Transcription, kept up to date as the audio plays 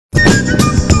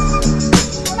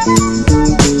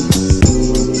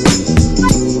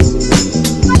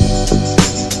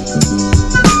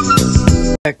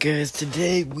Guys,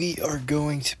 today we are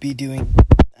going to be doing,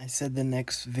 I said the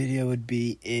next video would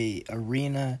be a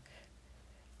arena,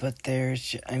 but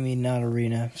not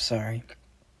arena, sorry.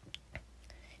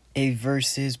 A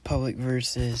public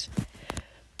versus,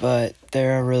 but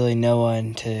there are really no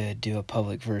one to do a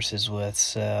public versus with,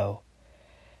 so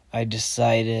I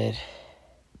decided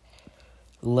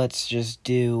let's just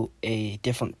do a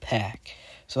different pack.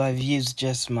 So I've used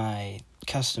just my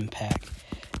custom pack.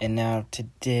 And now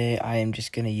today I am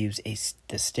just going to use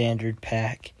the standard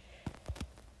pack,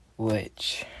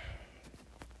 which,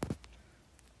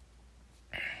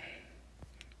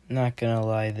 not going to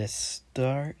lie, this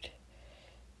start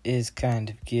is kind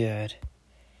of good.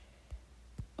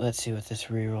 Let's see what this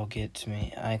reroll gets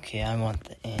me. Okay, I want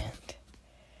the ant.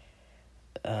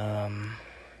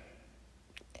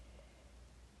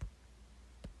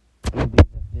 Maybe the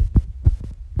vivid.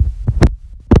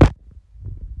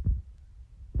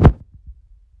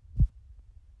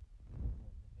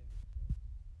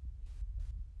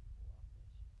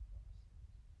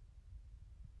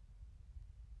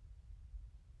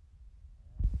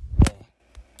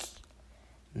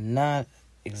 Not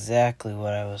exactly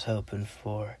what I was hoping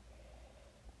for,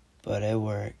 but it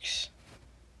works.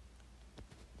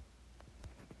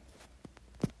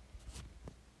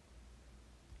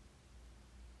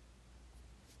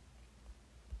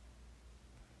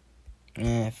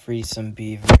 Free some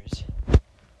beavers.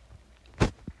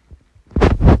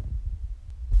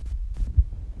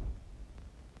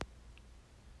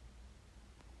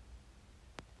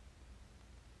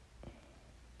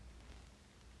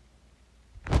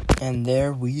 And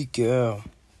there we go.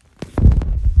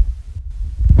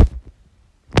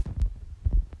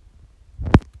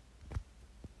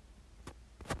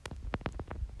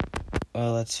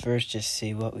 Well, let's first just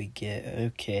see what we get.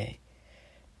 Okay.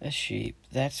 A sheep.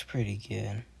 That's pretty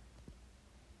good.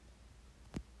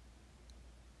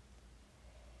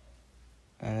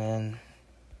 And then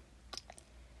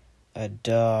a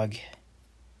dog.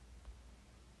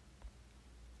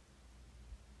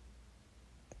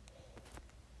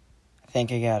 I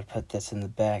think I gotta put this in the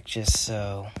back just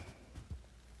so.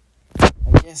 I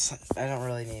guess I don't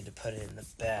really need to put it in the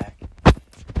back.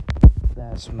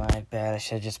 That's my bad. I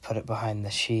should have just put it behind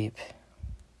the sheep.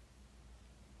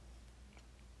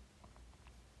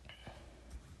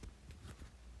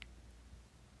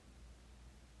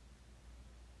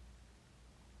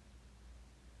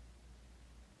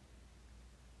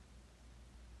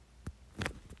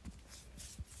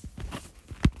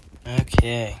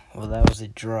 Okay, well that was a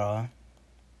draw.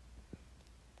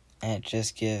 And it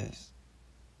just gives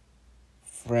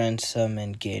friend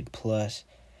summon gain plus.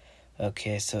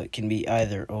 Okay, so it can be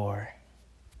either or.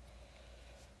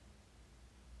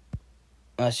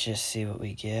 Let's just see what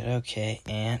we get. Okay,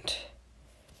 ant.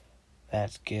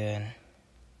 That's good.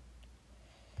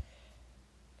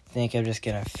 I think I'm just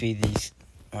gonna feed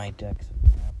my ducks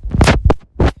an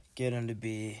apple. Get them to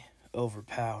be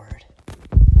overpowered.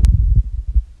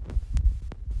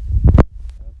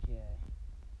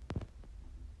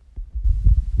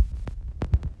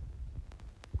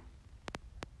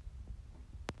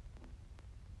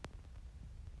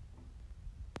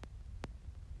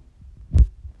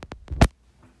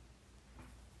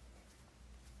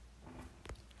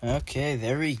 Okay,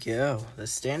 there we go. The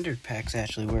standard pack's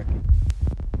actually working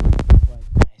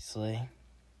quite nicely.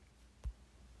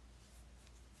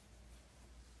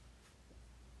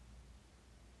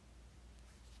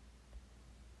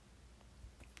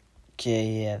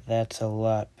 Okay, yeah, that's a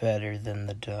lot better than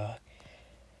the dog.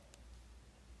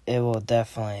 It will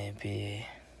definitely be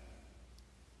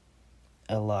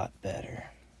a lot better.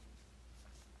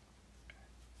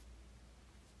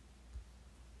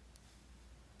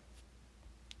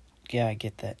 Gotta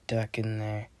get that duck in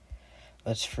there.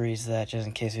 Let's freeze that just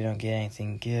in case we don't get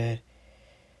anything good.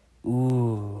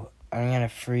 Ooh, I'm gonna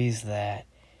freeze that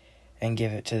and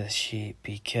give it to the sheep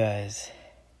because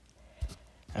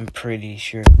I'm pretty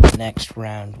sure the next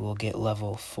round we'll get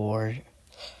level 4.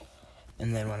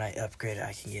 And then when I upgrade it,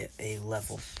 I can get a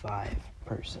level 5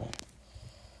 person.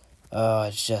 Oh,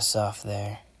 it's just off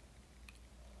there.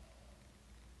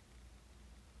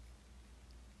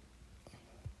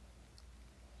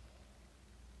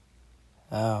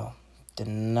 Oh, did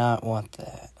not want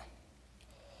that.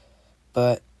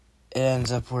 But it ends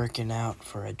up working out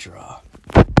for a draw.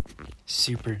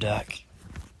 Super duck.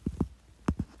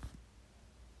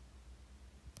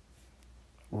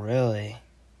 Really?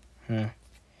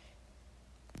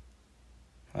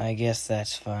 I guess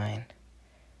that's fine.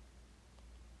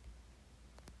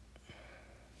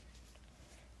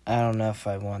 I don't know if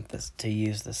I want this to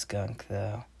use the skunk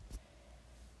though.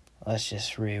 Let's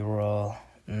just re-roll.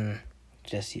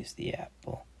 Just use the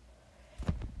apple.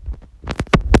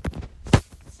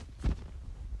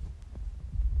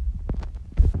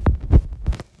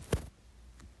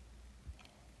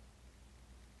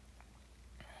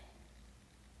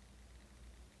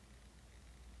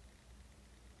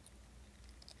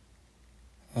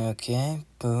 Okay,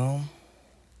 boom.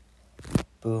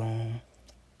 Boom.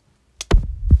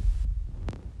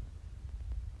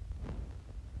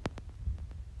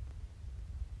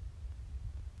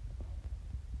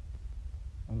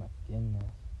 Oh my goodness.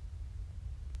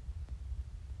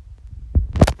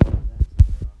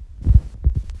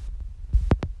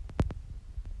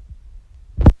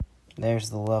 There's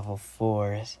the level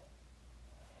 4s.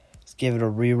 Let's give it a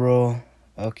reroll.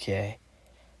 Okay.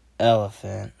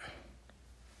 Elephant.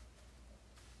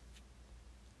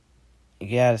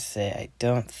 You gotta say, I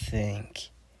don't think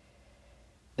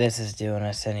this is doing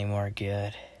us any more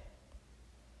good.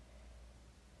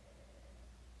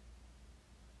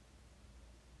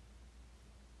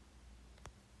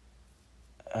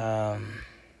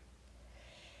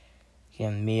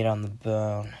 Get meat on the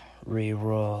bone.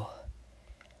 Reroll.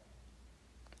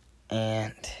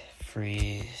 And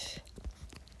freeze.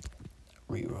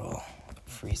 Reroll.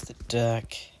 Freeze the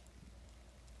duck.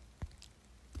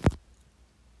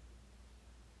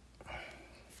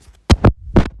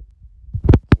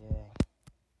 Okay.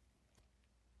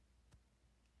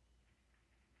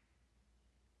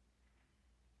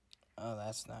 Oh,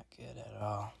 that's not good at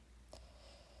all.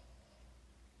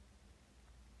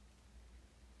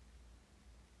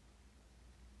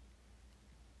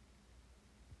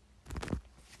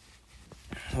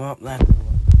 Well, that's...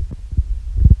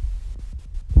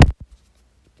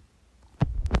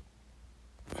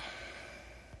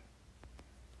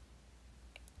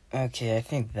 Okay, I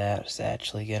think that's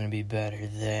actually going to be better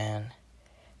than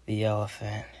the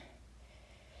elephant.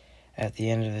 At the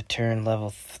end of the turn, level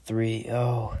 3.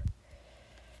 Oh,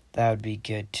 that would be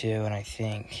good too, and I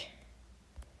think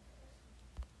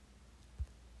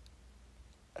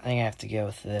I have to go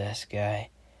with this guy.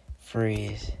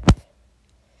 Freeze.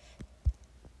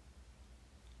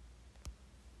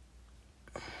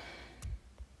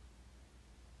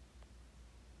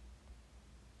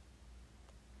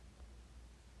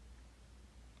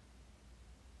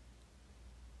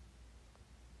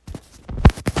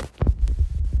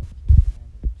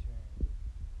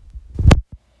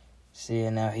 See,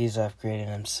 and now he's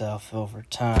upgrading himself over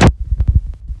time.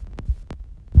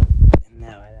 And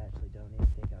now I actually don't even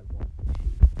think I want the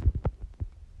sheep.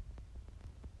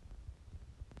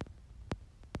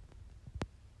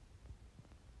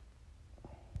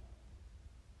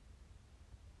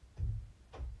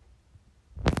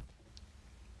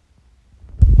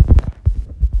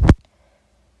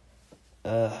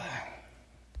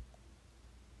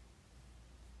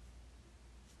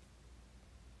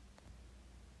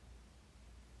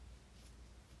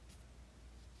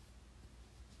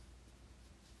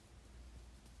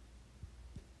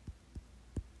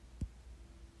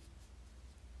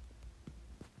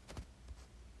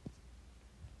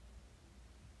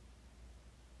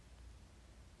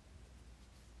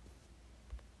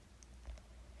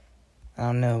 I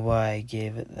don't know why I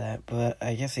gave it that, but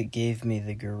I guess it gave me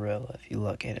the gorilla if you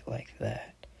look at it like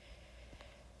that.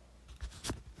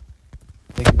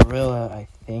 The gorilla, I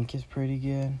think, is pretty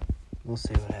good. We'll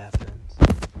see what happens.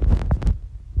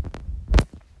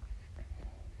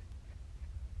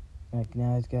 Like,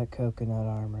 now he's got coconut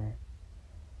armor.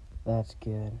 That's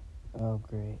good. Oh,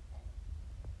 great.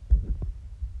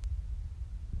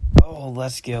 Oh,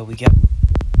 let's go. We got...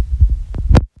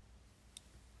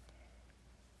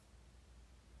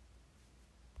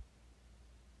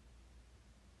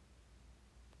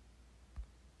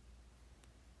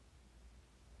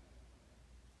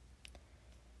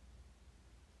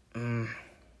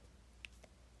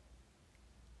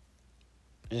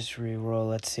 Just re-roll.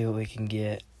 Let's see what we can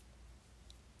get.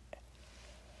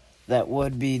 That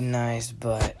would be nice,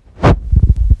 but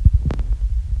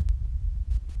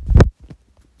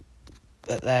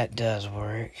that does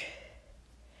work.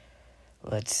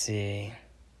 Let's see.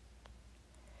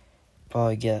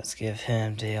 Probably let's give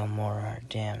him deal more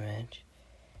damage.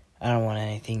 I don't want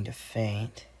anything to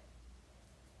faint.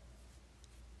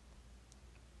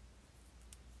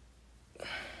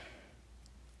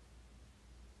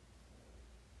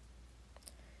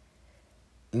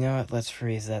 You know what? Let's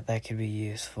freeze that. That could be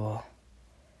useful.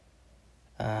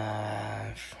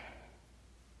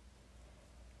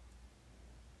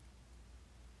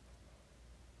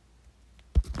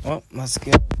 Well, let's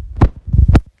go.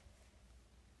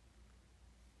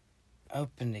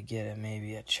 Open to get it,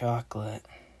 maybe a chocolate.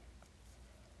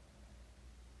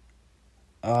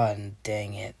 Oh, and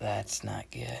dang it, that's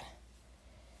not good.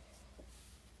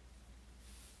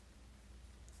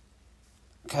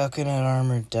 Coconut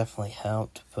armor definitely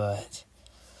helped, but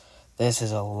this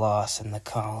is a loss in the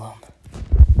column.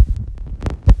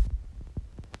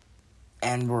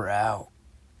 And we're out.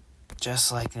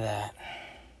 Just like that.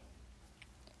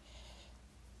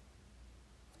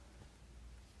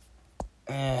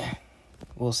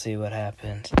 We'll see what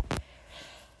happens.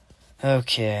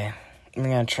 Okay, I'm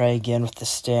gonna try again with the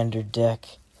standard deck.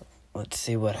 Let's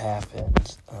see what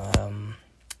happens.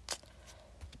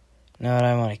 No,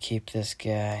 I want to keep this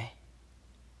guy.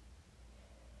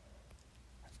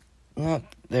 Nope,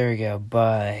 there we go.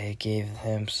 Bye. It gave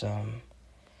him something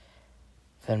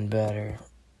better.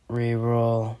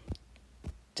 Reroll.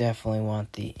 Definitely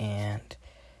want the ant.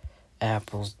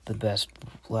 Apple's the best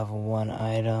level 1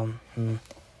 item.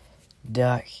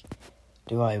 Duck.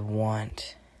 Do I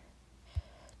want?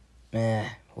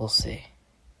 We'll see.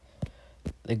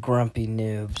 The grumpy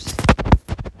noobs.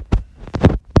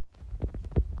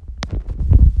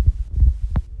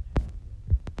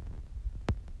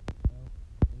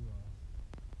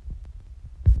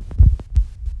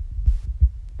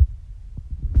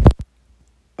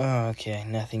 Oh, okay,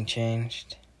 nothing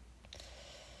changed.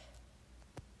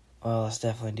 Well, let's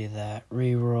definitely do that.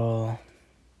 Reroll.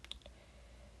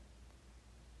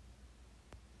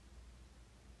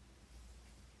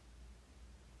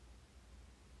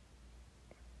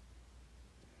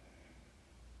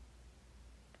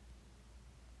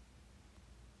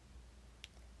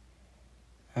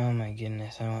 Oh my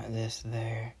goodness, I want this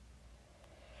there.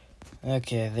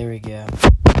 Okay, there we go.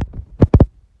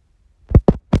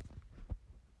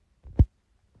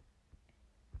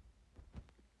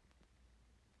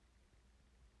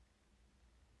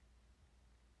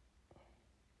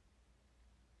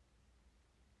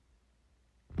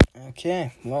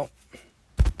 Okay, well,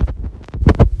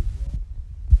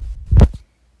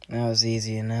 that was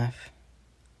easy enough.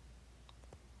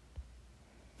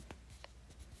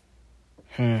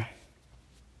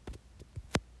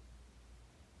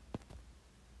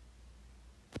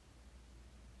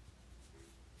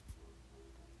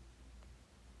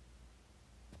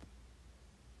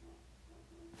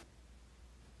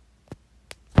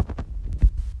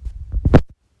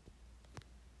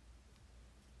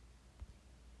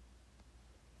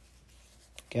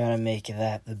 Gotta make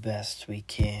that the best we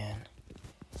can.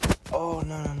 Oh,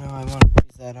 no, I want to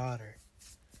freeze that otter.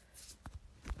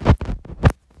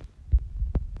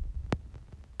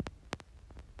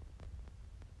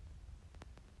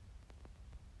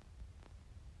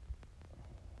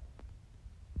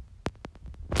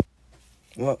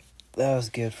 Well, that was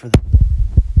good for the...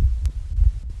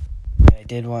 I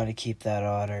did want to keep that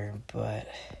otter, but...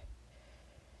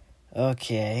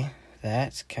 Okay,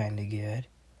 that's kind of good.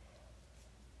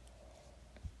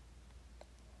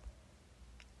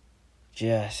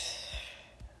 Just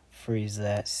freeze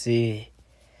that. See,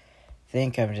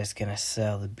 think I'm just gonna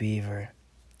sell the beaver.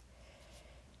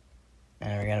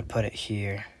 And we're gonna put it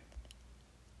here.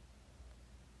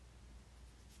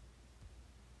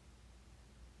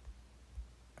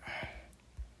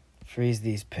 Freeze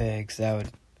these pigs. That would...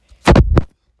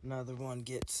 Another one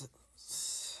gets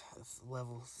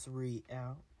level 3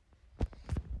 out.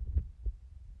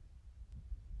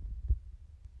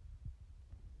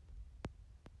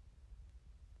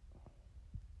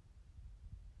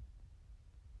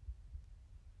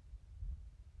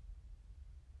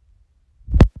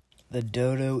 The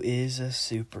dodo is a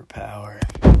superpower.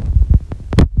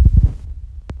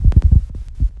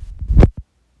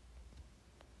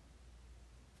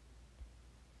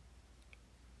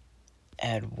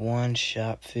 Add 1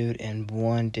 shop food and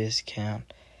 1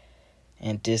 discount,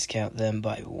 and discount them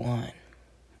by 1.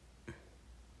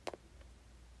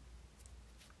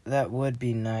 That would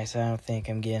be nice. I don't think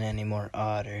I'm getting any more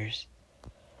otters.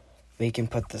 We can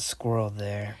put the squirrel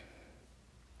there.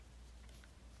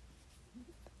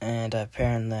 And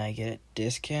apparently I get a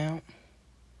discount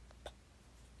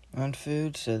on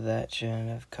food, so that shouldn't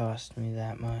have cost me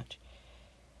that much.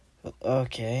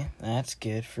 Okay, that's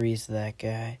good. Freeze that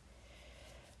guy.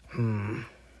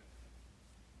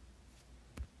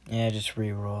 Yeah, just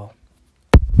reroll.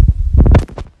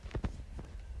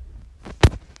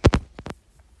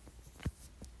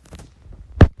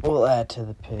 We'll add to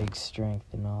the pig's strength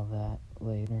and all that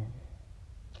later.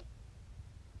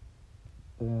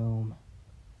 Boom.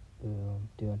 Boom.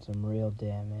 Doing some real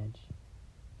damage.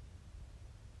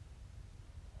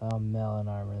 Oh, melon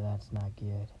armor, that's not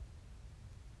good.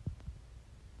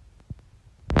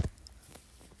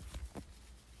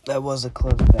 That was a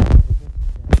close battle.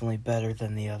 Definitely better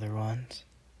than the other ones.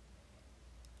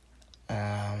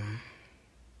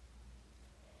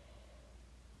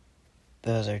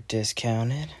 Those are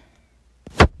discounted.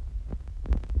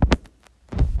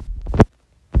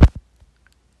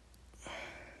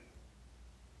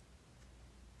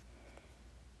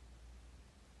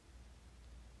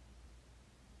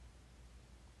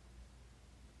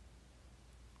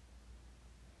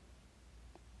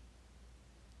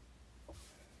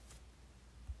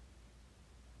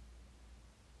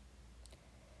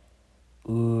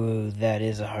 Ooh, that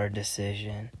is a hard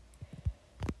decision.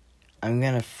 I'm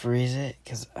gonna freeze it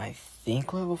because I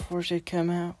think level 4 should come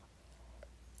out.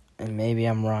 And maybe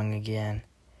I'm wrong again.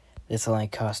 This only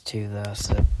costs 2 though,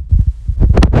 so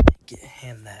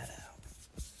hand that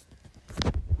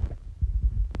out.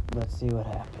 Let's see what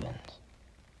happens.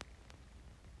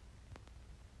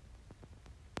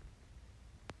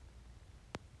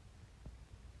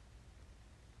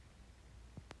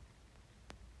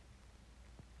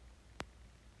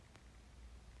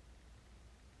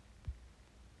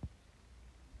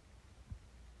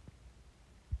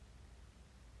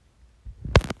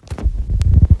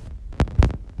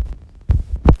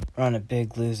 We're on a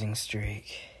big losing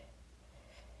streak.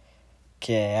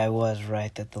 Okay, I was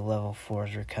right that the level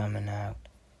 4s were coming out.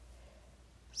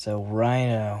 So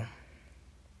Rhino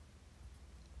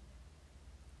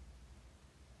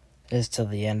is till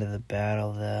the end of the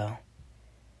battle though.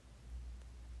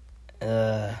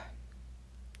 I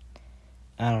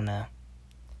don't know.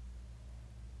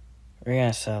 We're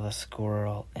gonna sell the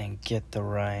squirrel and get the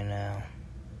rhino.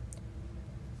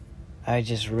 I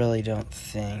just really don't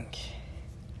think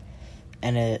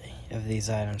any of these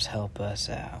items help us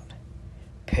out.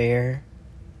 Pair,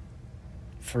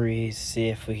 freeze, see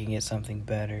if we can get something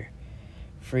better.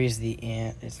 Freeze the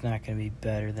ant, it's not going to be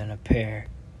better than a pair.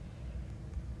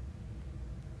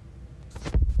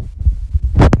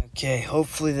 Okay,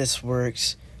 hopefully this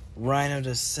works. Rhino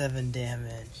does 7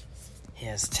 damage. He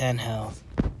has 10 health.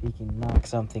 He can knock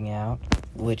something out,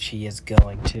 which he is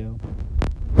going to.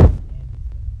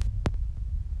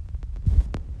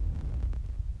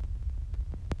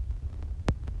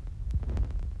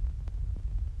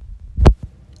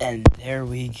 And there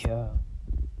we go.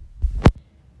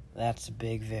 That's a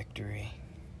big victory.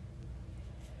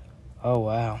 Oh,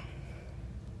 wow.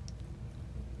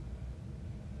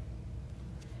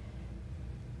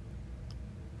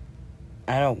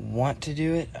 I don't want to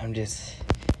do it. I'm just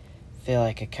feel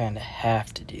like I kind of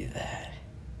have to do that.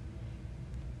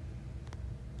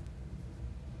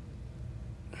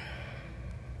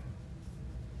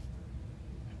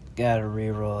 Gotta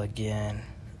reroll again.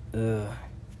 Ugh.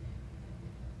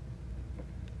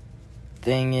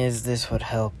 Thing is, this would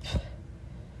help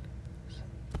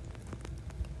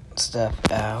stuff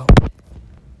out.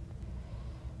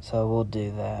 So we'll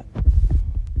do that.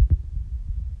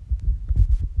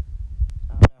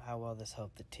 I don't know how well this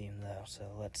helped the team though, so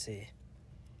let's see.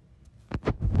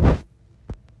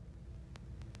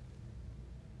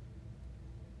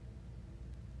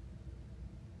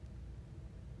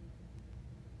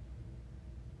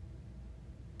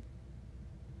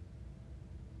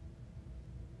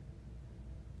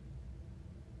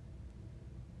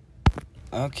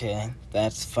 Okay,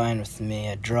 that's fine with me.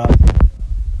 I dropped.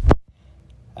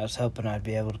 I was hoping I'd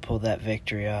be able to pull that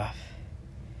victory off.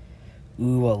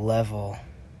 Ooh, a level.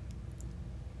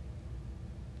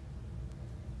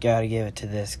 Gotta give it to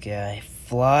this guy.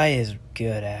 Fly is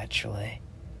good, actually.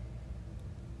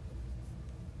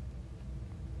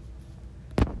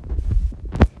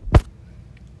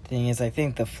 Thing is, I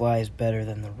think the fly is better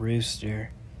than the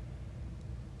rooster.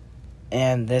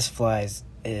 And this fly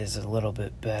is a little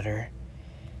bit better.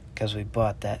 Because we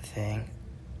bought that thing.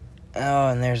 Oh,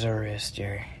 and there's a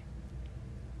rooster.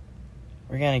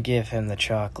 We're gonna give him the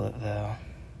chocolate, though.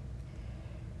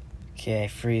 Okay,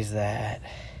 freeze that.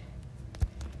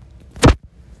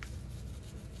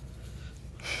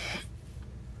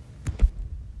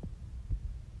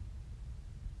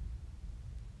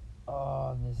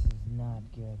 Oh, this is not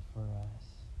good for us.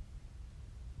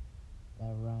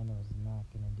 That rhino is not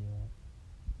gonna do it.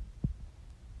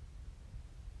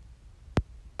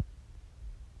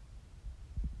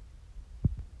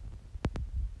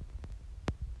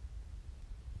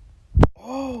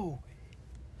 Oh!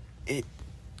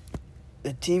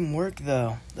 The team worked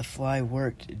though. The fly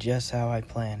worked just how I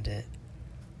planned it.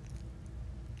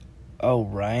 Oh,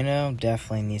 Rhino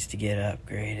definitely needs to get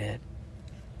upgraded.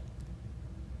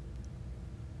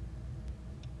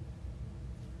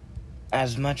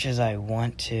 As much as I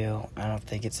want to, I don't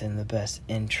think it's in the best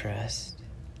interest.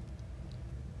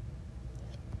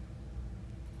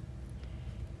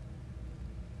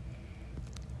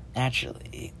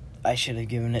 Actually, I should have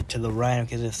given it to the Rhino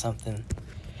because it's something.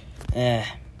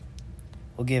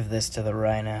 We'll give this to the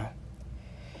Rhino.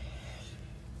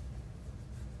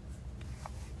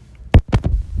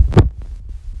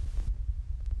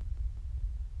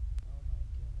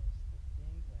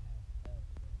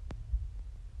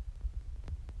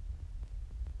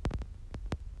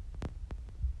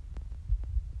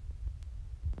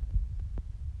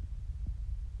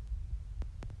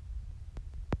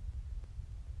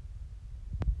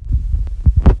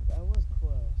 That was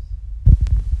close.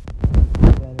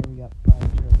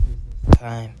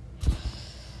 time.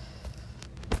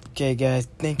 Okay, guys,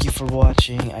 thank you for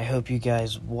watching. I hope you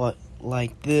guys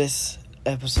like this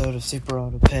episode of Super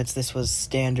Auto Pets. This was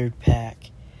standard pack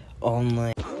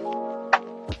only.